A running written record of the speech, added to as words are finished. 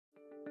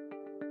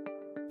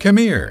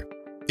Chemir,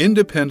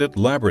 independent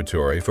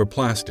laboratory for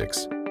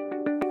plastics.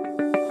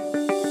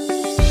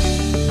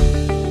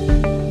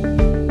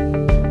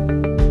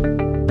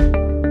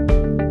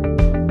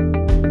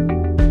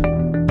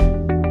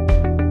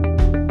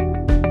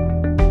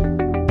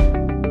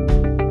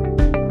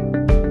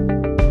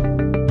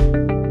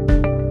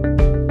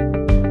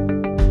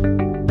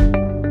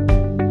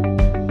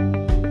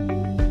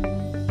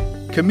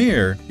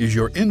 Chemir is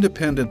your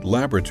independent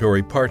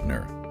laboratory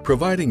partner,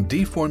 providing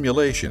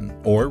deformulation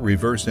or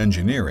reverse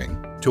engineering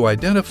to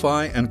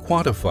identify and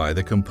quantify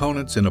the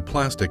components in a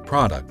plastic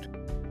product,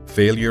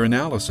 failure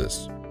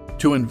analysis,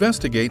 to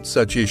investigate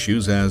such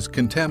issues as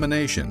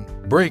contamination,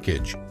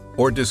 breakage,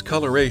 or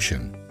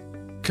discoloration.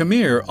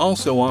 Chemir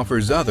also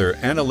offers other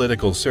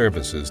analytical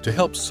services to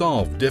help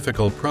solve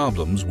difficult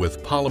problems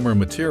with polymer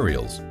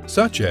materials,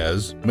 such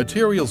as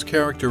materials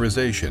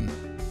characterization,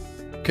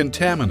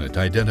 contaminant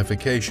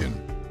identification,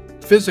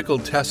 physical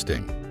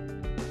testing,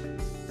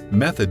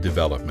 method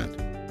development,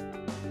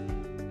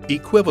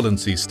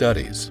 equivalency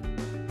studies,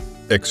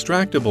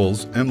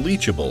 extractables and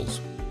leachables,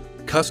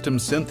 custom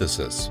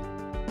synthesis,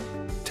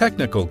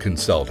 technical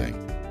consulting,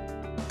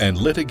 and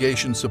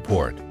litigation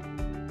support.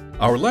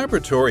 Our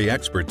laboratory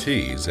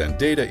expertise and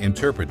data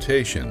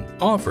interpretation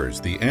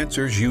offers the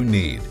answers you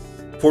need.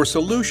 For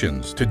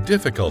solutions to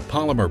difficult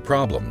polymer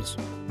problems,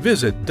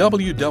 visit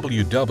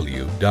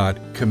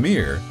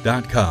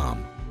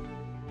www.chemir.com.